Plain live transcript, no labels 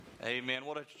Amen.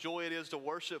 What a joy it is to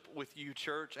worship with you,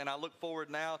 church. And I look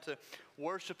forward now to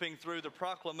worshiping through the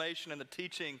proclamation and the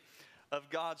teaching of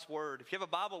God's Word. If you have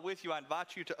a Bible with you, I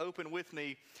invite you to open with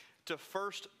me to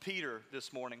 1 Peter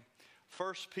this morning.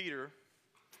 1 Peter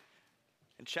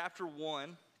in chapter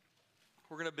 1.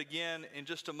 We're going to begin in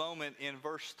just a moment in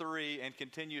verse 3 and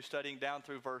continue studying down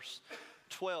through verse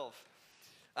 12.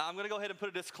 I'm going to go ahead and put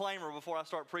a disclaimer before I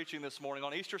start preaching this morning.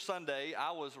 On Easter Sunday,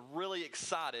 I was really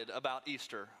excited about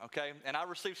Easter, okay? And I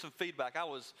received some feedback. I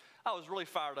was really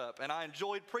fired up, and I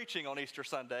enjoyed preaching on Easter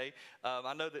Sunday.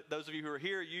 I know that those of you who are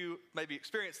here, you maybe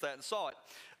experienced that and saw it.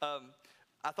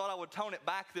 I thought I would tone it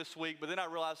back this week, but then I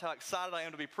realized how excited I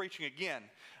am to be preaching again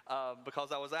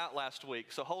because I was out last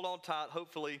week. So hold on tight.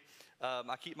 Hopefully,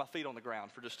 I keep my feet on the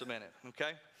ground for just a minute,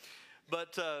 okay?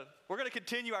 But we're going to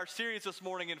continue our series this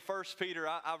morning in 1 Peter.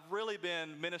 I've really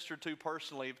been ministered to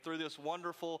personally through this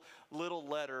wonderful little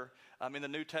letter in the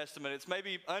New Testament. It's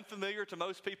maybe unfamiliar to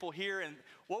most people here, and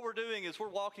what we're doing is we're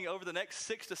walking over the next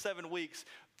 6 to 7 weeks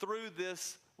through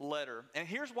this letter. And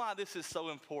here's why this is so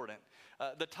important.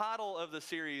 The title of the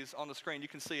series on the screen, you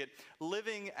can see it,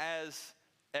 Living as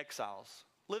Exiles.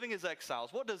 Living as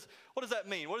exiles. What does that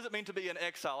mean? What does it mean to be an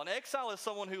exile? An exile is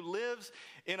someone who lives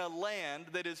in a land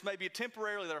that is maybe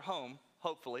temporarily their home,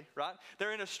 hopefully, right?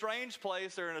 They're in a strange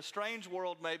place. They're in a strange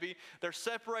world maybe. They're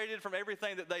separated from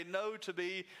everything that they know to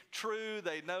be true.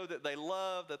 They know that they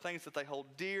love, the things that they hold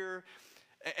dear.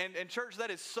 And church,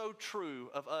 that is so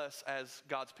true of us as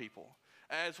God's people.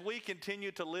 As we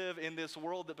continue to live in this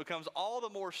world that becomes all the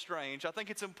more strange, I think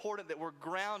it's important that we're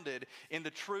grounded in the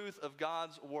truth of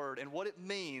God's Word and what it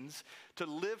means to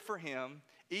live for Him,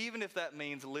 even if that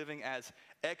means living as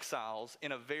exiles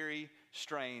in a very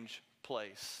strange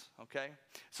place, okay?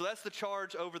 So that's the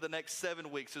charge over the next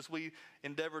 7 weeks as we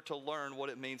endeavor to learn what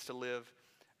it means to live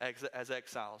as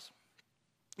exiles.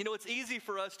 You know, it's easy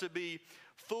for us to be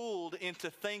fooled into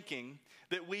thinking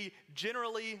that we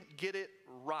generally get it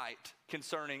right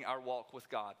concerning our walk with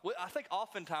God. I think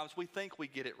oftentimes we think we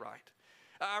get it right.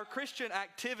 Our Christian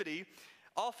activity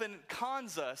often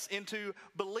cons us into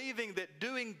believing that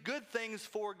doing good things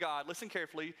for God, listen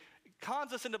carefully,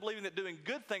 cons us into believing that doing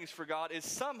good things for God is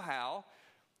somehow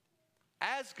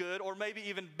as good or maybe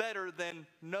even better than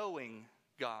knowing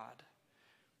God.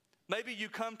 Maybe you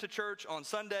come to church on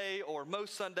Sunday or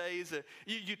most Sundays.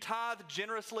 You tithe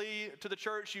generously to the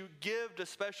church. You give to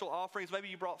special offerings. Maybe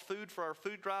you brought food for our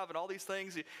food drive and all these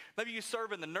things. Maybe you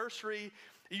serve in the nursery.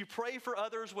 You pray for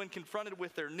others when confronted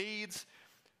with their needs.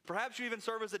 Perhaps you even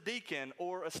serve as a deacon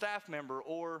or a staff member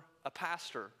or a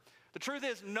pastor. The truth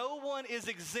is, no one is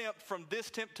exempt from this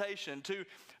temptation to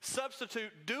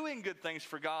substitute doing good things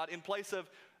for God in place of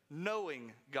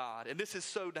knowing God. And this is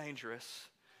so dangerous.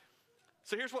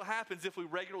 So here's what happens if we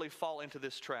regularly fall into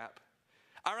this trap.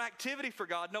 Our activity for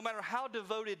God, no matter how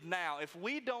devoted now, if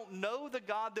we don't know the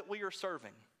God that we are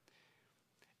serving,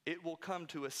 it will come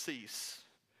to a cease.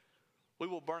 We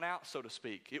will burn out, so to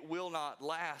speak. It will not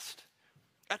last.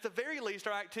 At the very least,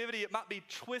 our activity, it might be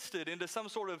twisted into some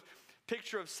sort of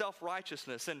picture of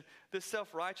self-righteousness. And this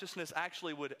self-righteousness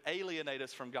actually would alienate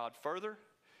us from God further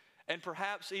and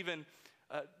perhaps even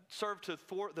serve to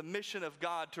thwart the mission of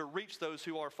God to reach those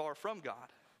who are far from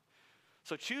God.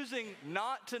 So choosing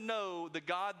not to know the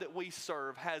God that we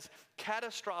serve has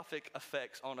catastrophic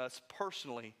effects on us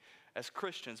personally as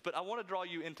Christians. But I want to draw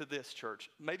you into this, church,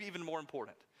 maybe even more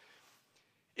important.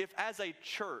 If as a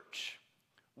church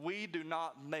we do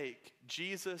not make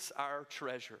Jesus our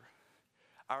treasure,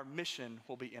 our mission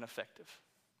will be ineffective.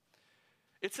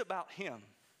 It's about Him.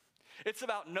 It's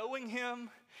about knowing Him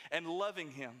and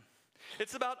loving Him.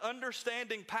 It's about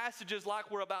understanding passages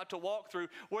like we're about to walk through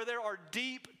where there are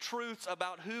deep truths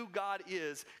about who God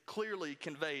is clearly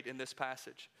conveyed in this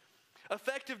passage.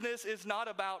 Effectiveness is not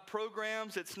about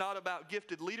programs. It's not about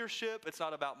gifted leadership. It's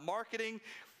not about marketing.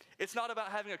 It's not about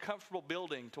having a comfortable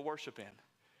building to worship in.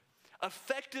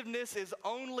 Effectiveness is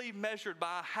only measured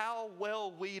by how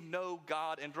well we know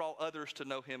God and draw others to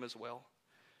know Him as well.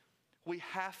 We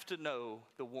have to know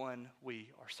the one we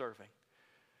are serving.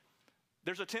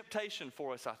 There's a temptation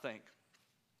for us, I think,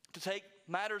 to take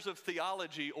matters of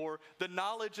theology or the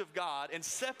knowledge of God and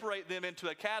separate them into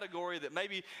a category that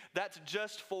maybe that's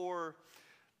just for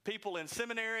people in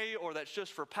seminary, or that's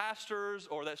just for pastors,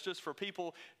 or that's just for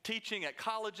people teaching at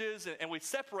colleges, and we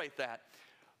separate that.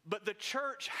 But the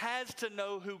church has to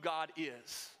know who God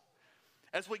is.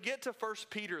 As we get to 1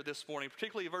 Peter this morning,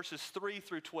 particularly verses 3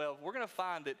 through 12, we're going to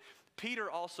find that Peter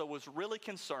also was really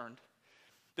concerned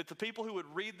that the people who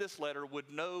would read this letter would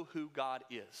know who God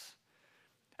is.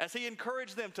 as he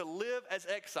encouraged them to live as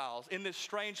exiles in this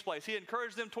strange place. He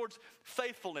encouraged them towards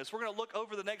faithfulness. We're going to look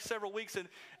over the next several weeks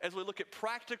as we look at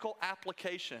practical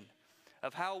application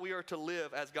of how we are to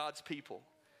live as God's people.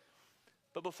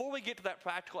 But before we get to that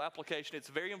practical application, it's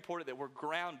very important that we're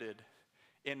grounded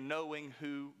in knowing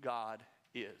who God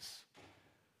is.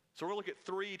 So we're going to look at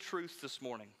 3 truths this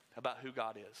morning about who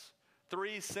God is.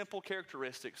 3 simple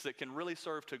characteristics that can really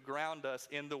serve to ground us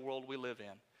in the world we live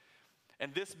in.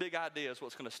 And this big idea is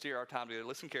what's going to steer our time together.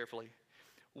 Listen carefully.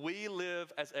 We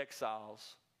live as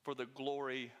exiles for the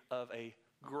glory of a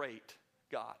great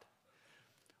God.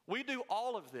 We do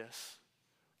all of this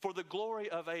for the glory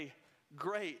of a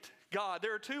great God.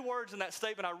 There are 2 words in that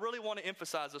statement I really want to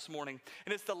emphasize this morning,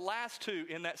 and it's the last 2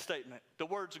 in that statement. The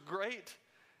words great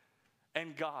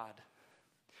and God.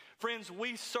 Friends,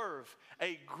 we serve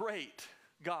a great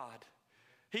God.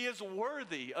 He is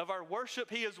worthy of our worship.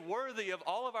 He is worthy of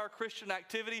all of our Christian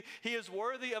activity. He is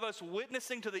worthy of us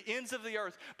witnessing to the ends of the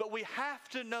earth. But we have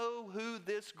to know who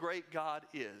this great God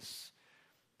is.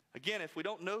 Again, if we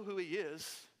don't know who he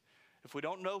is, if we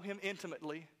don't know him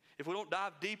intimately, if we don't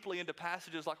dive deeply into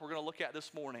passages like we're going to look at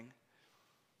this morning,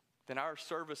 then our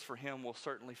service for him will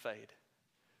certainly fade.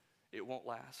 It won't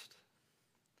last.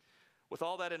 With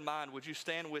all that in mind, would you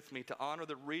stand with me to honor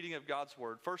the reading of God's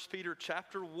word? 1 Peter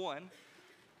chapter 1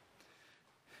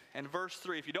 and verse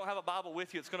 3. If you don't have a Bible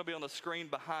with you, it's going to be on the screen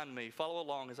behind me. Follow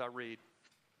along as I read.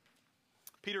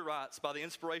 Peter writes, by the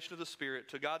inspiration of the Spirit,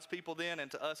 to God's people then and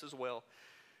to us as well,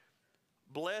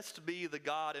 blessed be the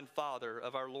God and Father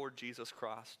of our Lord Jesus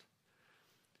Christ.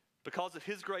 Because of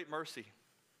his great mercy,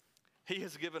 he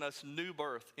has given us new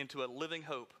birth into a living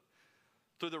hope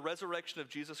through the resurrection of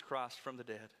Jesus Christ from the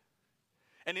dead,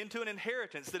 and into an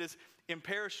inheritance that is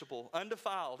imperishable,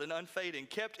 undefiled, and unfading,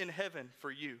 kept in heaven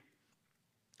for you.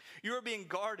 You are being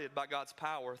guarded by God's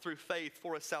power through faith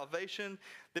for a salvation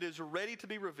that is ready to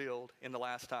be revealed in the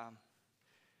last time.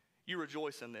 You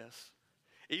rejoice in this,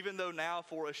 even though now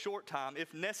for a short time,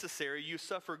 if necessary, you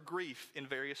suffer grief in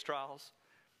various trials,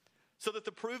 so that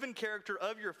the proven character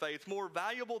of your faith, more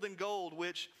valuable than gold,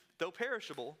 which, though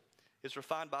perishable, is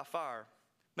refined by fire,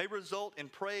 may result in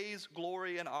praise,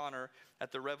 glory, and honor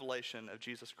at the revelation of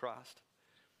Jesus Christ.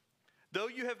 Though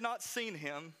you have not seen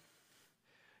him,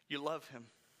 you love him.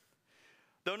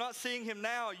 Though not seeing him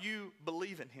now, you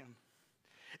believe in him,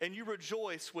 and you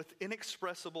rejoice with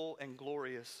inexpressible and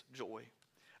glorious joy,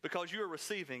 because you are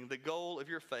receiving the goal of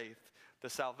your faith,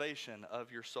 the salvation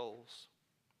of your souls.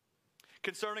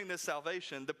 Concerning this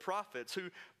salvation, the prophets who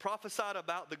prophesied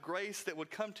about the grace that would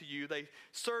come to you, they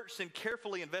searched and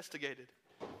carefully investigated.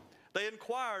 They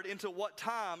inquired into what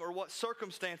time or what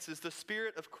circumstances the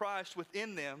Spirit of Christ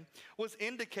within them was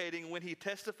indicating when he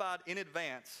testified in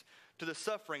advance to the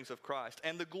sufferings of Christ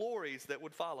and the glories that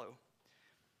would follow.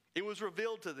 It was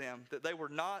revealed to them that they were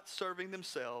not serving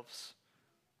themselves,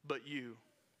 but you.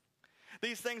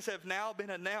 These things have now been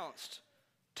announced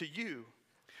to you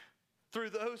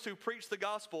through those who preach the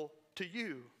gospel to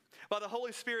you by the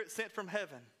Holy Spirit sent from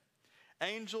heaven.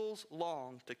 Angels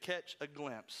long to catch a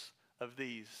glimpse of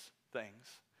these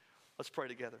things. Let's pray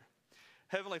together.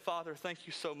 Heavenly Father, thank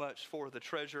you so much for the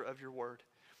treasure of your word.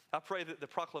 I pray that the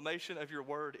proclamation of your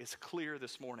word is clear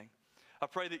this morning. I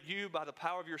pray that you, by the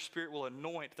power of your Spirit, will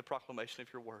anoint the proclamation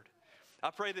of your word.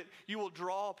 I pray that you will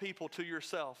draw people to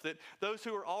yourself, that those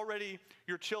who are already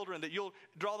your children, that you'll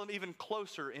draw them even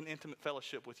closer in intimate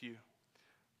fellowship with you.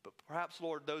 But perhaps,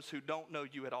 Lord, those who don't know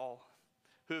you at all,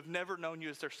 who have never known you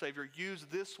as their Savior, use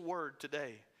this word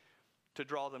today to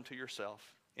draw them to yourself,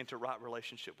 into right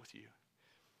relationship with you.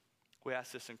 We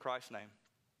ask this in Christ's name.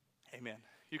 Amen.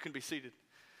 You can be seated.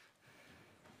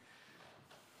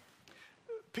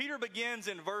 Peter begins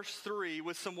in verse 3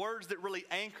 with some words that really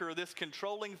anchor this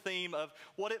controlling theme of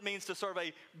what it means to serve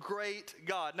a great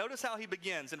God. Notice how he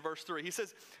begins in verse 3. He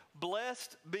says,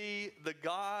 blessed be the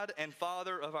God and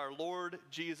Father of our Lord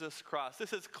Jesus Christ.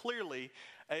 This is clearly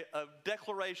a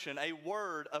declaration, a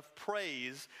word of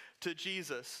praise to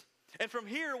Jesus. And from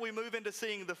here we move into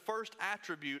seeing the first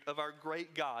attribute of our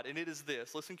great God, and it is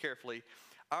this. Listen carefully.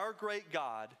 Our great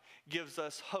God gives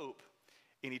us hope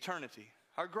in eternity.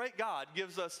 Our great God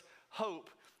gives us hope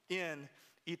in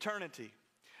eternity.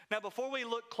 Now, before we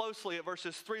look closely at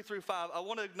verses 3 through 5, I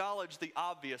want to acknowledge the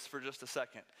obvious for just a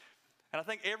second. And I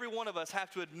think every one of us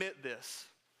have to admit this.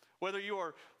 Whether you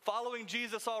are following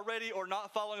Jesus already or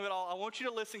not following him at all, I want you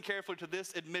to listen carefully to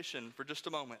this admission for just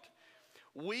a moment.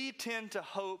 We tend to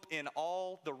hope in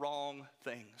all the wrong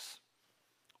things.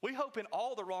 We hope in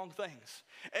all the wrong things.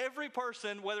 Every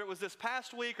person, whether it was this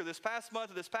past week or this past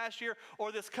month or this past year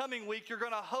or this coming week, you're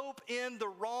going to hope in the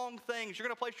wrong things. You're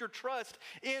going to place your trust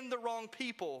in the wrong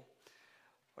people.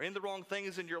 or in the wrong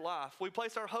things in your life. We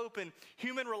place our hope in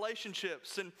human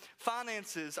relationships and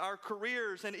finances, our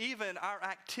careers, and even our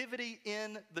activity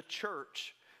in the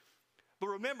church. But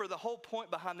remember the whole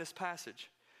point behind this passage.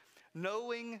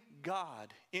 Knowing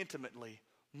God intimately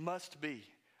must be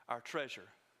our treasure.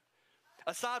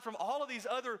 Aside from all of these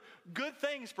other good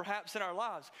things perhaps in our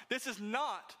lives, this is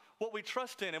not what we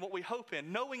trust in and what we hope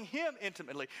in. Knowing Him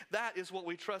intimately, that is what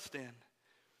we trust in.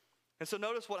 And so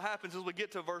notice what happens as we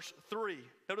get to verse 3.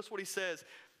 Notice what he says.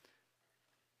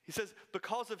 He says,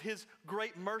 because of His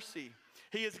great mercy,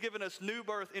 He has given us new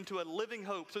birth into a living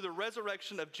hope through the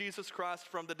resurrection of Jesus Christ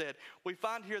from the dead. We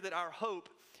find here that our hope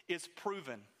is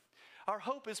proven. Our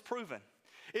hope is proven.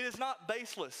 It is not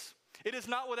baseless. It is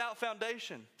not without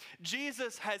foundation.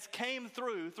 Jesus has came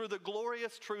through the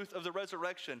glorious truth of the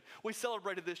resurrection. We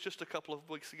celebrated this just a couple of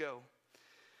weeks ago.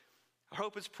 Our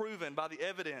hope is proven by the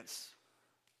evidence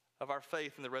of our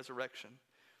faith in the resurrection.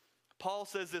 Paul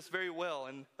says this very well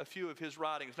in a few of his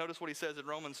writings. Notice what he says in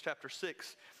Romans chapter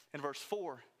 6 and verse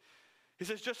 4. He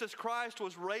says, just as Christ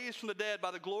was raised from the dead by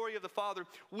the glory of the Father,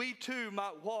 we too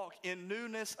might walk in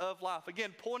newness of life.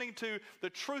 Again, pointing to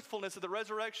the truthfulness of the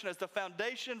resurrection as the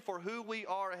foundation for who we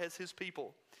are as His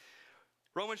people.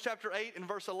 Romans chapter 8 and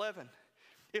verse 11.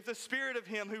 If the Spirit of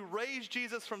Him who raised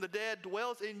Jesus from the dead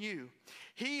dwells in you,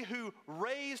 He who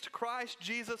raised Christ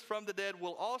Jesus from the dead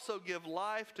will also give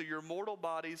life to your mortal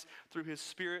bodies through His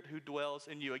Spirit who dwells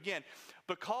in you. Again,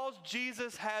 because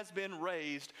Jesus has been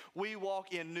raised, we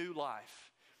walk in new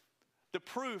life. The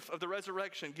proof of the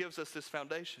resurrection gives us this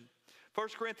foundation. 1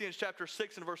 Corinthians chapter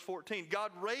 6 and verse 14,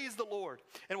 God raised the Lord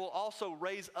and will also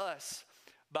raise us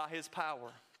by His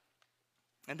power.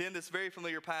 And then this very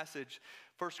familiar passage,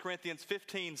 1 Corinthians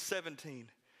 15:17.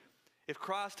 If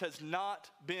Christ has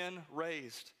not been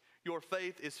raised, your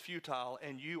faith is futile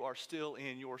and you are still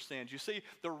in your sins. You see,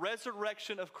 the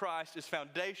resurrection of Christ is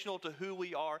foundational to who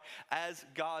we are as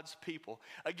God's people.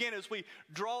 Again, as we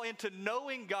draw into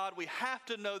knowing God, we have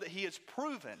to know that He has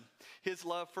proven His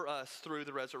love for us through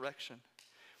the resurrection.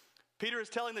 Peter is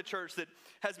telling the church that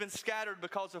has been scattered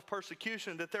because of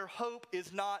persecution that their hope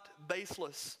is not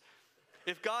baseless.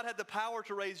 If God had the power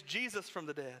to raise Jesus from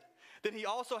the dead, then He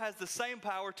also has the same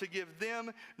power to give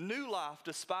them new life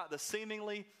despite the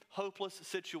seemingly hopeless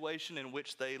situation in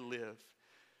which they live.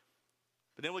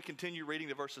 But then we continue reading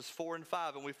to verses 4 and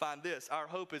 5 and we find this. Our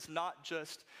hope is not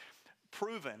just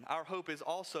proven. Our hope is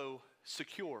also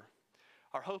secure.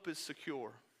 Our hope is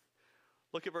secure.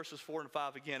 Look at verses 4 and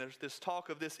 5 again. There's this talk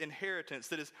of this inheritance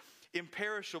that is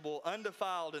imperishable,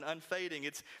 undefiled, and unfading.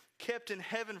 It's kept in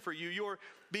heaven for you. You're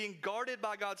being guarded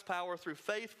by God's power through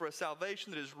faith for a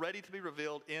salvation that is ready to be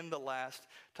revealed in the last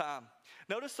time.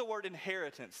 Notice the word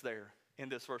inheritance there in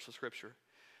this verse of Scripture.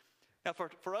 Now,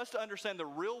 for us to understand the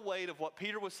real weight of what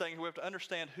Peter was saying, we have to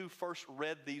understand who first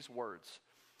read these words.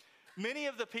 Many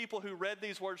of the people who read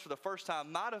these words for the first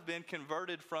time might have been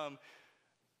converted from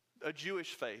a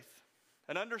Jewish faith,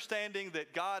 an understanding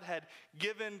that God had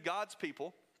given God's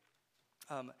people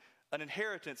an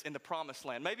inheritance in the promised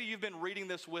land. Maybe you've been reading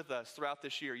this with us throughout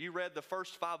this year. You read the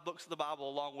first 5 books of the Bible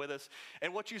along with us.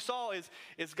 And what you saw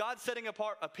is God setting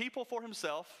apart a people for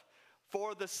Himself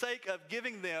for the sake of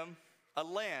giving them a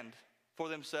land for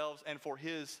themselves and for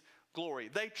His glory.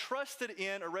 They trusted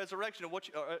in a resurrection,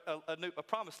 a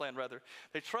promised land rather.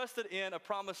 They trusted in a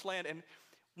promised land, and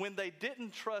when they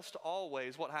didn't trust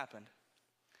always, what happened?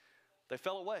 They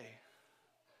fell away.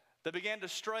 They began to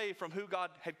stray from who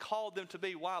God had called them to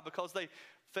be. Why? Because they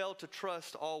failed to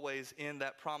trust always in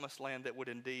that promised land that would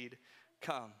indeed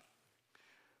come.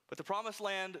 But the promised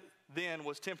land then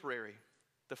was temporary.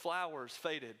 The flowers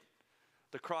faded.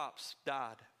 The crops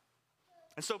died.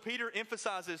 And so Peter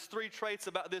emphasizes 3 traits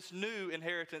about this new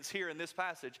inheritance here in this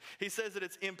passage. He says that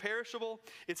it's imperishable,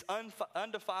 it's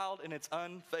undefiled, and it's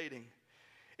unfading.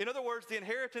 In other words, the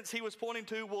inheritance he was pointing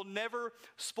to will never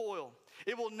spoil.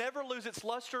 It will never lose its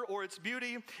luster or its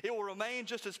beauty. It will remain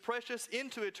just as precious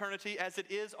into eternity as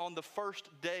it is on the first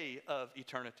day of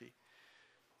eternity.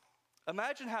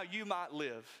 Imagine how you might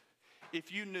live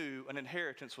if you knew an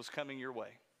inheritance was coming your way.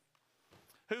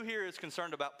 Who here is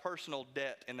concerned about personal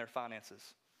debt in their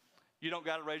finances? You don't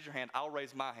got to raise your hand. I'll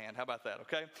raise my hand. How about that,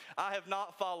 okay? I have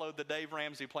not followed the Dave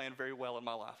Ramsey plan very well in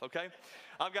my life, okay?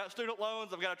 I've got student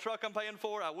loans. I've got a truck I'm paying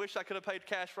for. I wish I could have paid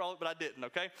cash for all of it, but I didn't,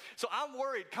 okay? So I'm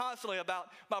worried constantly about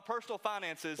my personal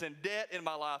finances and debt in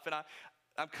my life. And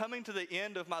I'm coming to the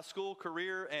end of my school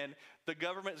career, and the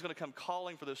government is going to come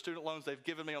calling for the student loans they've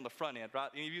given me on the front end, right?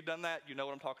 Any of you done that? You know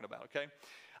what I'm talking about, okay?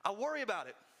 I worry about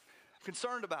it. I'm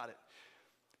concerned about it.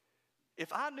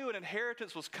 If I knew an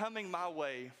inheritance was coming my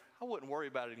way, I wouldn't worry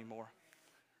about it anymore,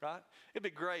 right? It'd be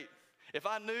great. If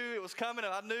I knew it was coming,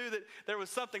 if I knew that there was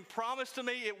something promised to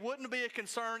me, it wouldn't be a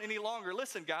concern any longer.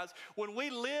 Listen, guys, when we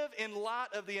live in light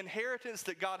of the inheritance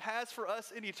that God has for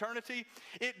us in eternity,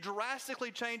 it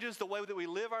drastically changes the way that we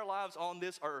live our lives on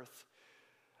this earth.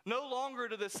 No longer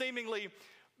do the seemingly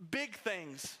big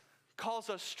things cause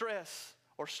us stress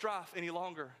or strife any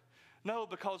longer. No,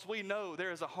 because we know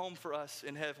there is a home for us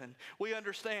in heaven. We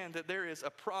understand that there is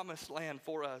a promised land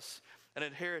for us, an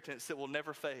inheritance that will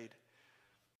never fade,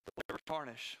 that will never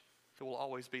tarnish, that will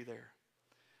always be there.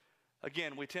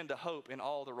 Again, we tend to hope in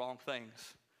all the wrong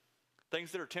things.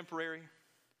 Things that are temporary,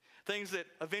 things that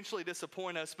eventually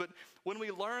disappoint us. But when we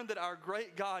learn that our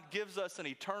great God gives us an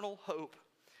eternal hope,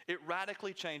 it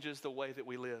radically changes the way that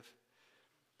we live.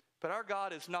 But our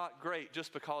God is not great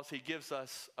just because he gives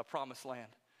us a promised land,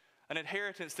 an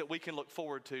inheritance that we can look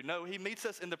forward to. No, he meets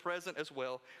us in the present as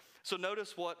well. So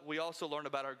notice what we also learn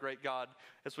about our great God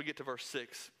as we get to verse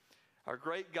 6. Our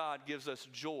great God gives us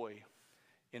joy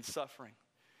in suffering.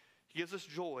 He gives us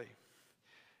joy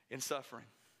in suffering.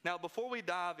 Now, before we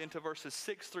dive into verses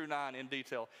 6 through 9 in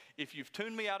detail, if you've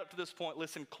tuned me out up to this point,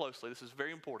 listen closely. This is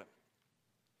very important.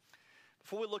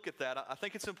 Before we look at that, I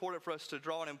think it's important for us to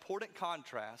draw an important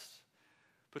contrast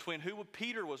between who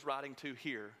Peter was writing to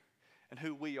here and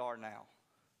who we are now.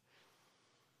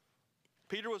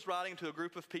 Peter was writing to a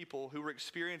group of people who were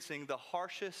experiencing the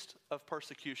harshest of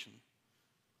persecution.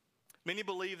 Many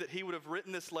believe that he would have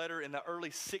written this letter in the early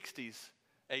 60s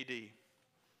AD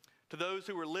to those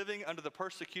who were living under the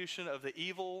persecution of the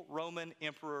evil Roman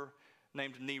emperor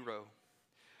named Nero.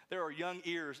 There are young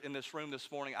ears in this room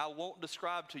this morning. I won't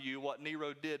describe to you what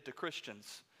Nero did to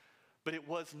Christians, but it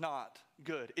was not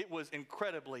good. It was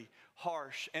incredibly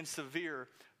harsh and severe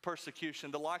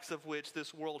persecution, the likes of which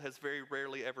this world has very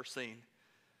rarely ever seen.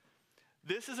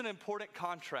 This is an important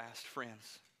contrast,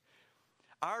 friends.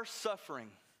 Our suffering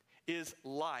is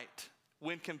light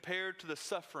when compared to the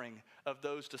suffering of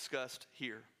those discussed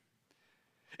here.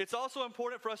 It's also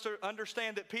important for us to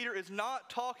understand that Peter is not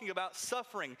talking about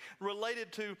suffering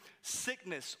related to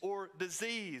sickness or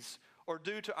disease or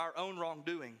due to our own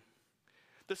wrongdoing.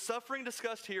 The suffering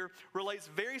discussed here relates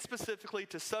very specifically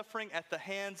to suffering at the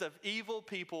hands of evil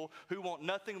people who want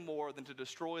nothing more than to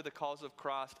destroy the cause of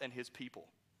Christ and his people.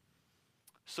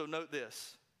 So note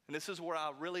this, and this is where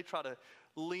I really try to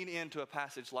lean into a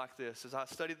passage like this. As I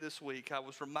studied this week, I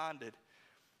was reminded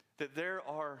that there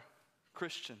are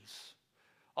Christians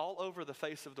all over the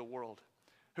face of the world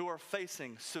who are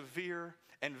facing severe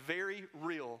and very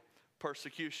real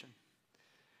persecution.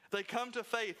 They come to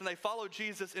faith and they follow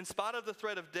Jesus in spite of the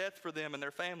threat of death for them and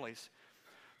their families.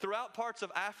 Throughout parts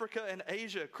of Africa and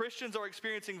Asia, Christians are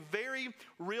experiencing very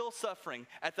real suffering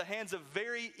at the hands of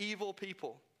very evil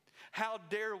people. How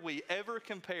dare we ever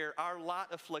compare our light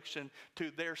affliction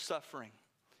to their suffering?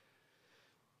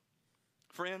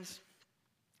 Friends,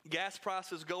 gas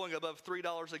prices going above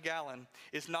 $3 a gallon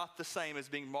is not the same as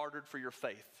being martyred for your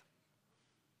faith.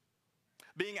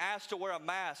 Being asked to wear a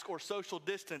mask or social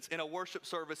distance in a worship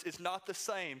service is not the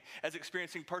same as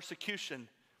experiencing persecution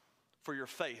for your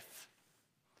faith.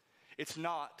 It's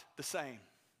not the same.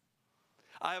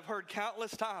 I have heard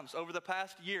countless times over the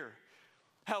past year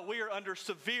how we are under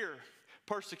severe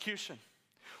persecution.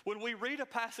 When we read a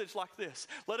passage like this,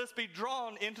 let us be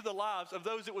drawn into the lives of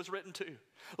those it was written to.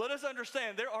 Let us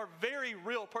understand there are very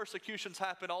real persecutions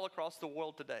happening all across the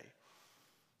world today.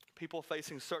 People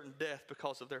facing certain death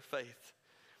because of their faith.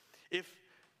 If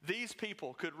these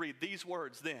people could read these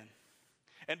words then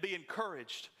and be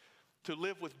encouraged to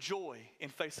live with joy in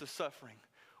face of suffering,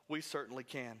 we certainly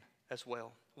can as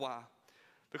well. Why?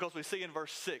 Because we see in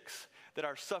verse 6 that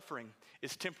our suffering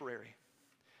is temporary.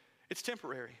 It's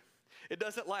temporary. It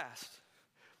doesn't last.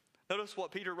 Notice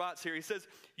what Peter writes here. He says,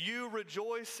 "You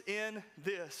rejoice in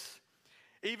this,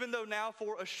 even though now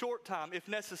for a short time, if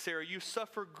necessary, you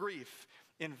suffer grief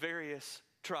in various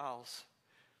trials."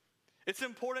 It's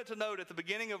important to note at the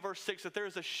beginning of verse 6 that there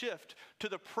is a shift to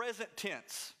the present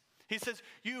tense. He says,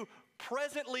 you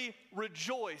presently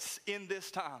rejoice in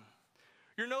this time.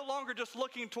 You're no longer just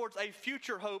looking towards a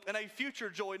future hope and a future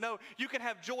joy. No, you can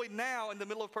have joy now in the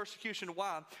middle of persecution.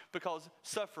 Why? Because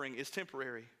suffering is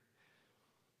temporary.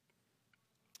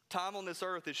 Time on this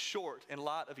earth is short in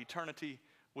light of eternity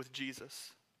with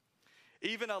Jesus.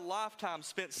 Even a lifetime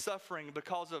spent suffering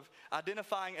because of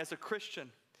identifying as a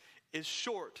Christian is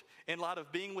short in light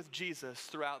of being with Jesus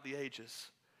throughout the ages.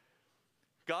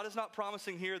 God is not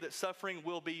promising here that suffering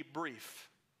will be brief.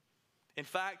 In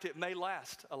fact, it may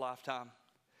last a lifetime.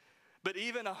 But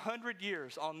even 100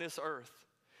 years on this earth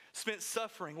spent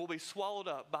suffering will be swallowed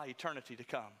up by eternity to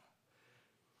come.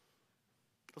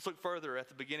 Let's look further at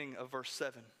the beginning of verse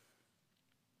 7.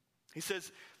 He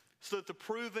says, so that the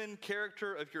proven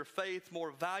character of your faith,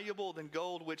 more valuable than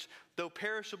gold, which though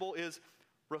perishable is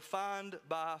refined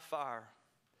by fire.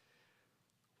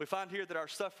 We find here that our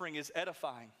suffering is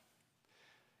edifying.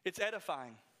 It's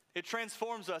edifying. It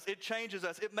transforms us. It changes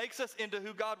us. It makes us into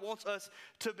who God wants us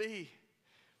to be.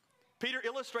 Peter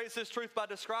illustrates this truth by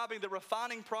describing the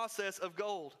refining process of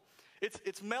gold.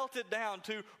 It's melted down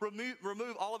to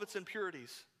remove all of its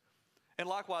impurities. And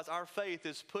likewise, our faith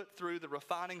is put through the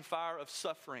refining fire of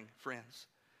suffering, friends.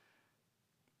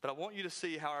 But I want you to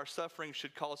see how our suffering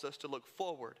should cause us to look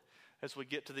forward as we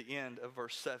get to the end of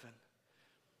verse 7.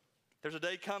 There's a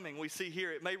day coming, we see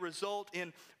here, it may result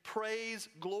in praise,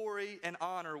 glory, and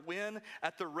honor when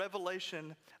at the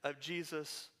revelation of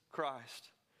Jesus Christ.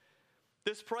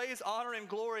 This praise, honor, and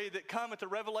glory that come at the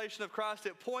revelation of Christ,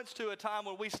 it points to a time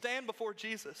when we stand before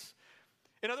Jesus.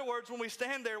 In other words, when we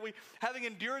stand there, having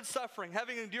endured suffering,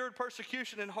 having endured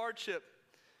persecution and hardship,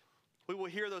 we will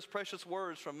hear those precious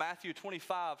words from Matthew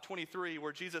 25:23,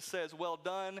 where Jesus says, "Well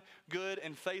done, good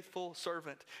and faithful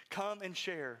servant. Come and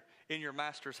share in your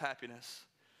master's happiness."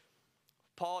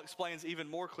 Paul explains even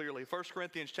more clearly. 1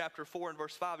 Corinthians chapter 4 and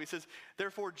verse 5, he says,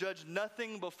 "Therefore judge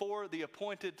nothing before the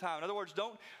appointed time." In other words,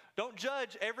 don't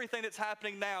judge everything that's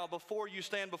happening now before you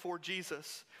stand before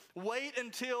Jesus. Wait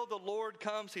until the Lord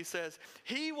comes, he says.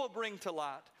 He will bring to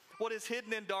light what is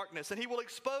hidden in darkness, and he will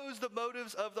expose the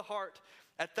motives of the heart.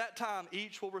 At that time,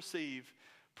 each will receive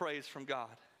praise from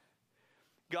God.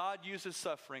 God uses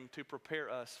suffering to prepare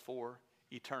us for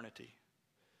eternity.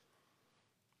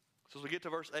 So as we get to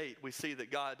verse 8, we see that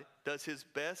God does his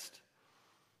best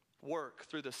work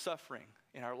through the suffering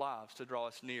in our lives to draw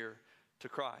us near to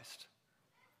Christ.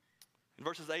 In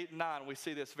verses 8 and 9, we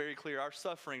see this very clear. Our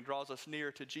suffering draws us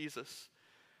near to Jesus.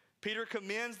 Peter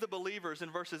commends the believers in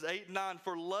verses 8 and 9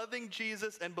 for loving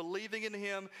Jesus and believing in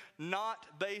him,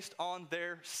 not based on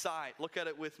their sight. Look at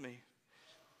it with me.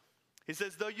 He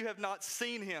says, though you have not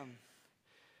seen him,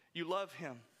 you love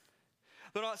him.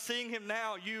 Though not seeing him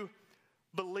now, you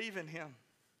believe in him.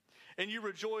 And you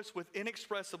rejoice with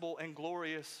inexpressible and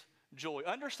glorious joy.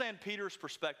 Understand Peter's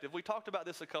perspective. We talked about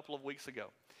this a couple of weeks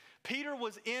ago. Peter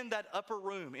was in that upper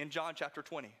room in John chapter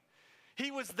 20.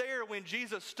 He was there when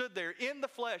Jesus stood there in the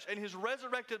flesh and his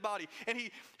resurrected body. And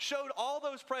he showed all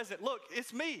those present, look,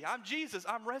 it's me. I'm Jesus.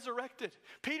 I'm resurrected.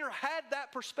 Peter had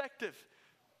that perspective.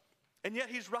 And yet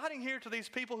he's writing here to these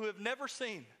people who have never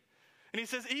seen. And he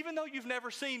says, even though you've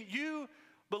never seen, you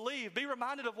believe. Be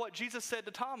reminded of what Jesus said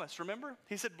to Thomas, remember?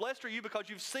 He said, blessed are you because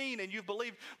you've seen and you've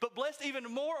believed. But blessed even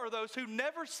more are those who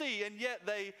never see and yet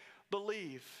they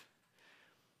believe.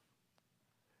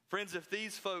 Friends, if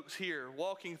these folks here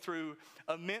walking through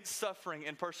immense suffering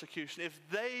and persecution, if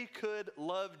they could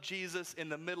love Jesus in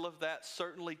the middle of that,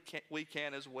 certainly we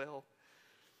can as well.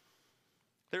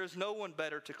 There is no one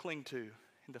better to cling to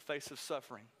in the face of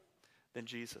suffering than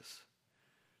Jesus.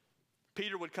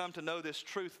 Peter would come to know this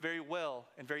truth very well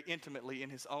and very intimately in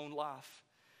his own life.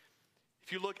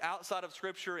 If you look outside of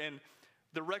Scripture and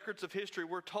the records of history,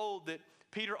 we're told that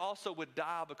Peter also would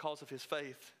die because of his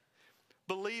faith.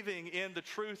 Believing in the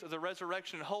truth of the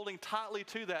resurrection and holding tightly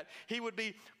to that, he would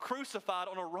be crucified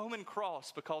on a Roman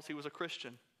cross because he was a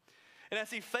Christian. And as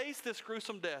he faced this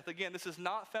gruesome death, again, this is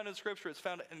not found in Scripture, it's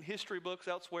found in history books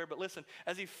elsewhere, but listen,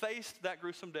 as he faced that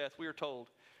gruesome death, we are told,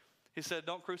 he said,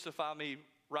 don't crucify me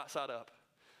right side up.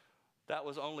 That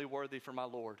was only worthy for my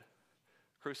Lord.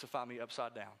 Crucify me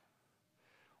upside down.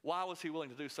 Why was he willing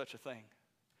to do such a thing?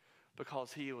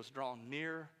 Because he was drawn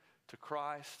near to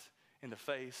Christ in the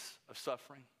face of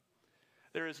suffering.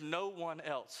 There is no one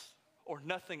else or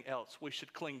nothing else we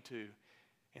should cling to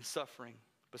in suffering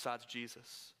besides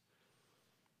Jesus.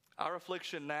 Our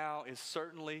affliction now is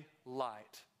certainly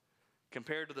light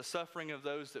compared to the suffering of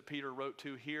those that Peter wrote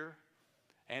to here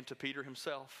and to Peter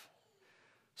himself.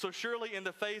 So surely in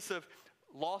the face of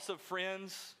loss of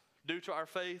friends due to our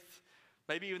faith,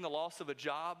 maybe even the loss of a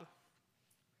job,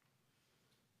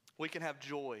 we can have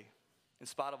joy in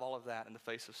spite of all of that in the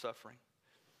face of suffering.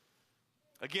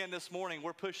 Again, this morning,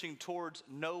 we're pushing towards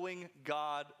knowing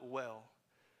God well.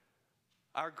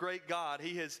 Our great God,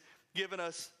 he has given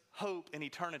us hope in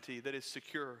eternity that is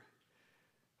secure.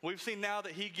 We've seen now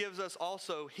that he gives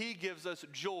us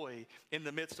joy in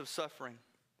the midst of suffering.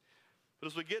 But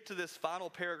as we get to this final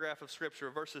paragraph of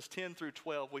Scripture, verses 10 through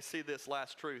 12, we see this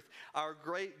last truth. Our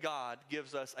great God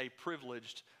gives us a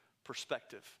privileged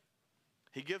perspective.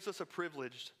 He gives us a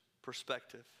privileged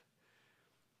perspective.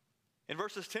 In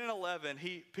verses 10 and 11,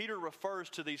 Peter refers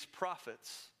to these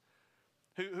prophets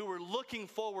who were looking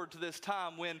forward to this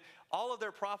time when all of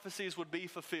their prophecies would be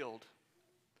fulfilled.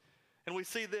 And we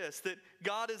see this, that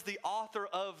God is the author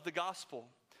of the gospel.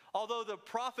 Although the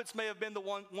prophets may have been the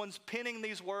ones penning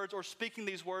these words or speaking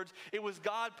these words, it was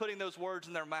God putting those words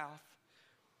in their mouth.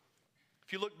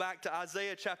 If you look back to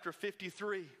Isaiah chapter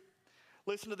 53,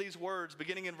 listen to these words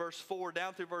beginning in verse 4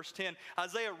 down through verse 10.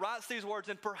 Isaiah writes these words,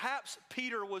 and perhaps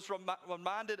Peter was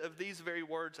reminded of these very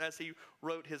words as he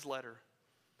wrote his letter.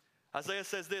 Isaiah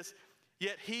says this,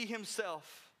 "Yet he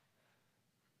himself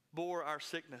bore our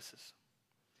sicknesses,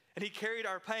 and he carried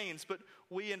our pains, but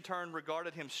we in turn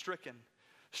regarded him stricken,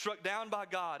 struck down by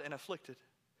God and afflicted.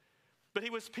 But he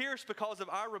was pierced because of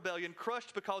our rebellion,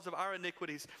 crushed because of our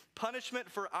iniquities. Punishment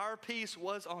for our peace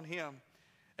was on him,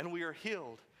 and we are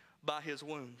healed by his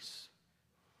wounds.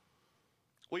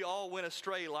 We all went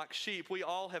astray like sheep. We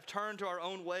all have turned to our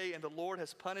own way, and the Lord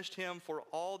has punished him for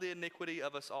all the iniquity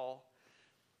of us all.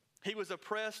 He was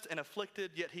oppressed and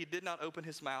afflicted, yet he did not open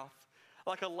his mouth.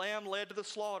 Like a lamb led to the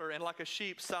slaughter, and like a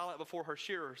sheep silent before her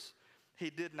shearers, he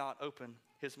did not open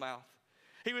his mouth.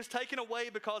 He was taken away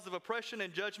because of oppression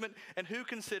and judgment, and who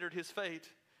considered his fate?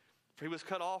 For he was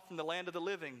cut off from the land of the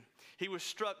living. He was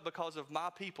struck because of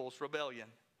my people's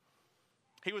rebellion.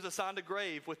 He was assigned a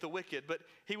grave with the wicked, but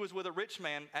he was with a rich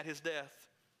man at his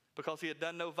death, because he had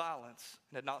done no violence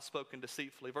and had not spoken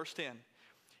deceitfully." Verse 10,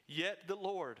 "Yet the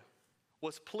Lord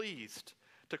was pleased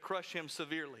to crush him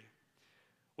severely.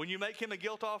 When you make him a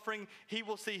guilt offering, he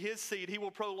will see his seed. He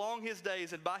will prolong his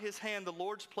days, and by his hand the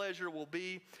Lord's pleasure will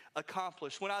be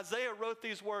accomplished." When Isaiah wrote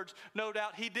these words, no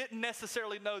doubt he didn't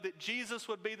necessarily know that Jesus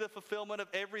would be the fulfillment of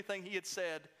everything he had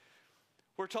said.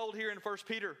 We're told here in 1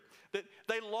 Peter that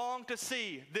they long to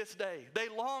see this day. They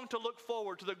long to look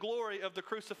forward to the glory of the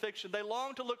crucifixion. They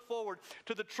long to look forward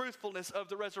to the truthfulness of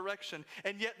the resurrection,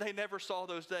 and yet they never saw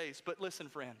those days. But listen,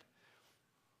 friend,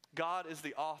 God is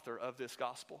the author of this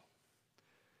gospel.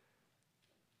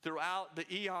 Throughout the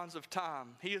eons of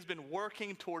time, he has been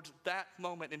working towards that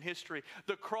moment in history.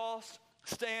 The cross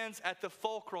stands at the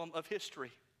fulcrum of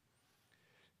history.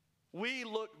 We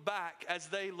look back as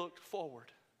they looked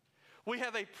forward. We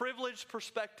have a privileged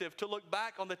perspective to look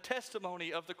back on the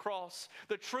testimony of the cross,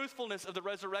 the truthfulness of the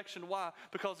resurrection. Why?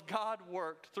 Because God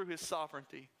worked through his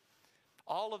sovereignty.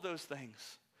 All of those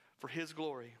things for his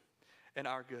glory and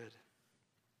our good.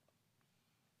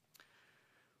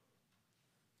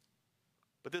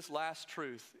 But this last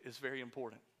truth is very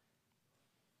important.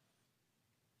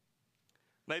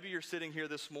 Maybe you're sitting here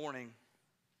this morning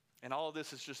and all of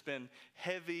this has just been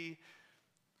heavy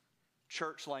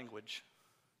church language.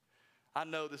 I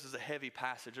know this is a heavy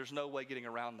passage. There's no way getting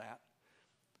around that.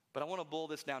 But I want to boil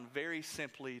this down very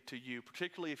simply to you,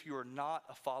 particularly if you are not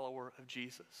a follower of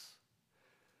Jesus.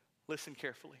 Listen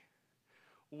carefully.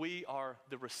 We are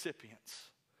the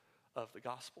recipients of the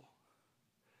gospel.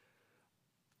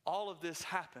 All of this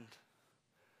happened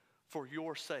for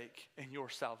your sake and your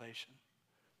salvation.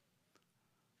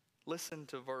 Listen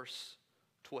to verse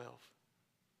 12.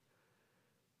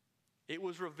 It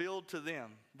was revealed to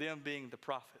them being the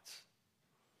prophets,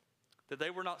 that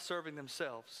they were not serving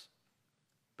themselves,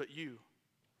 but you.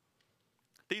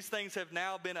 These things have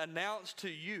now been announced to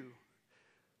you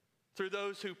through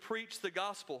those who preach the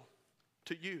gospel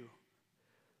to you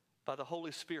by the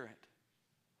Holy Spirit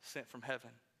sent from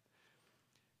heaven.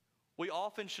 We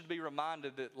often should be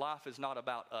reminded that life is not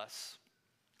about us.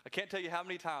 I can't tell you how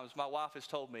many times my wife has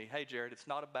told me, "Hey, Jared, it's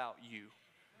not about you."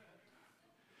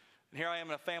 And here I am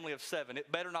in a family of 7.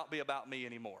 It better not be about me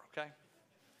anymore, okay?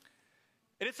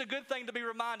 And it's a good thing to be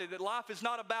reminded that life is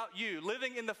not about you.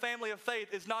 Living in the family of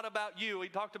faith is not about you. We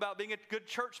talked about being a good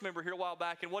church member here a while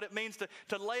back and what it means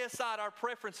to lay aside our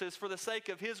preferences for the sake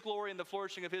of his glory and the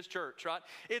flourishing of his church, right?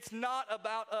 It's not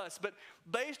about us. But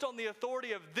based on the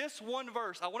authority of this one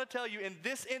verse, I want to tell you in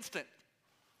this instant,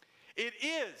 it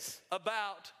is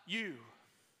about you.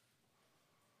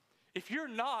 If you're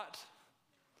not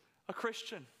a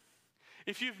Christian,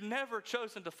 if you've never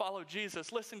chosen to follow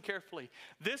Jesus, listen carefully.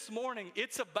 This morning,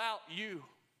 it's about you.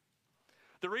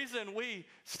 The reason we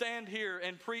stand here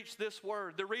and preach this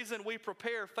word, the reason we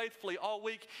prepare faithfully all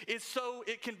week is so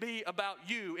it can be about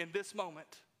you in this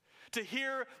moment. To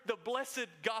hear the blessed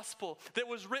gospel that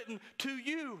was written to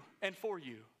you and for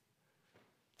you.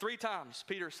 3 times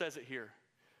Peter says it here.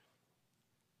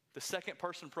 The second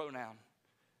person pronoun,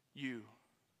 you.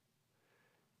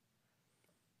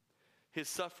 His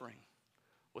suffering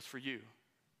was for you.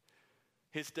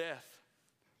 His death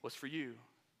was for you.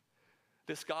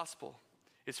 This gospel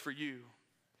is for you.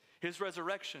 His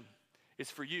resurrection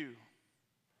is for you.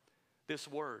 This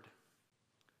word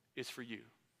is for you.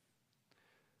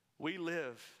 We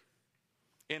live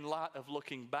in light of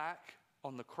looking back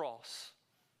on the cross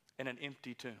and an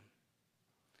empty tomb.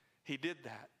 He did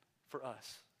that for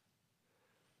us.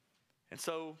 And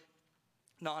so,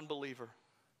 non-believer,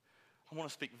 I want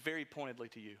to speak very pointedly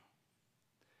to you.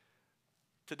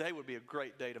 Today would be a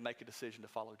great day to make a decision to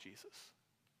follow Jesus.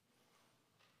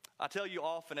 I tell you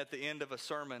often at the end of a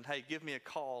sermon, hey, give me a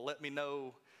call. Let me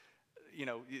know,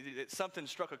 something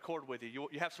struck a chord with you.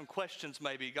 You have some questions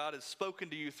maybe. God has spoken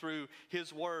to you through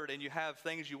his word and you have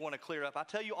things you want to clear up. I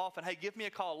tell you often, hey, give me a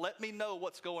call. Let me know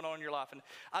what's going on in your life. And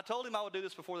I told him I would do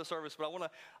this before the service, but I want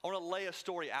to lay a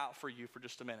story out for you for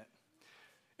just a minute.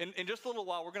 In just a little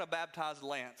while, we're going to baptize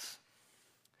Lance.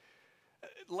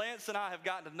 Lance and I have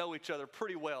gotten to know each other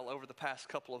pretty well over the past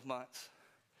couple of months.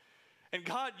 And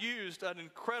God used an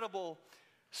incredible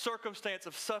circumstance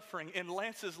of suffering in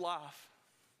Lance's life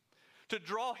to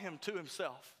draw him to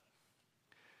himself.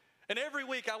 And every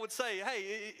week I would say,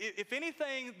 hey, if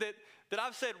anything that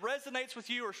I've said resonates with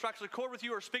you or strikes a chord with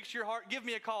you or speaks to your heart, give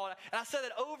me a call. And I said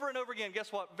that over and over again.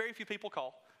 Guess what? Very few people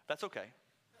call. That's okay.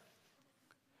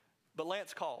 But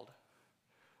Lance called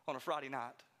on a Friday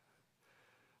night.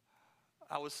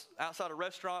 I was outside a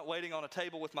restaurant waiting on a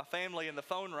table with my family and the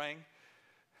phone rang.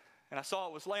 And I saw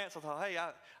it was Lance. I thought, hey,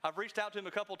 I've reached out to him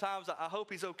a couple of times. I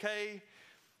hope he's okay.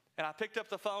 And I picked up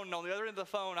the phone, and on the other end of the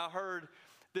phone, I heard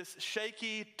this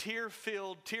shaky,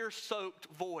 tear-filled, tear-soaked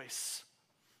voice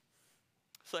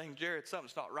saying, Jared,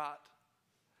 something's not right.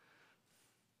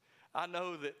 I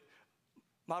know that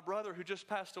my brother who just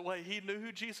passed away, he knew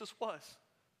who Jesus was.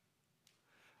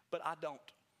 But I don't.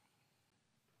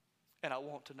 And I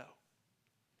want to know.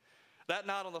 That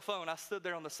night on the phone, I stood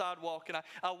there on the sidewalk and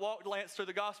I walked Lance through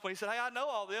the gospel. He said, hey, I know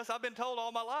all this. I've been told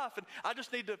all my life, and I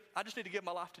just need to give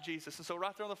my life to Jesus. And so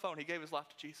right there on the phone, he gave his life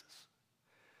to Jesus.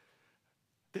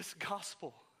 This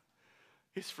gospel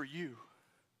is for you.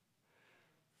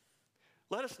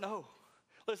 Let us know.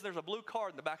 Listen, there's a blue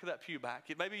card in the back of that pew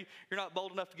back. Maybe you're not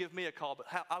bold enough to give me a call, but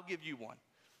I'll give you one.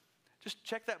 Just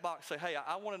check that box. Say, hey,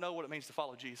 I want to know what it means to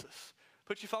follow Jesus.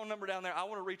 Put your phone number down there. I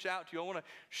want to reach out to you. I want to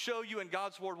show you in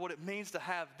God's word what it means to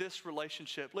have this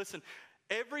relationship. Listen,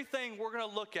 everything we're going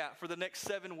to look at for the next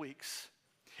 7 weeks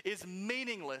is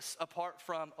meaningless apart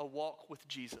from a walk with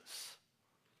Jesus.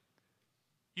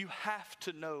 You have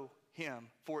to know him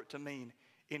for it to mean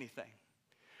anything.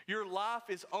 Your life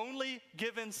is only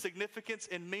given significance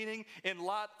and meaning in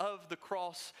light of the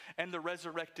cross and the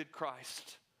resurrected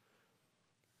Christ.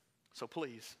 So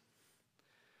please,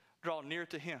 draw near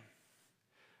to him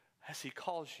as he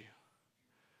calls you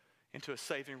into a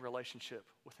saving relationship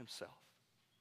with himself.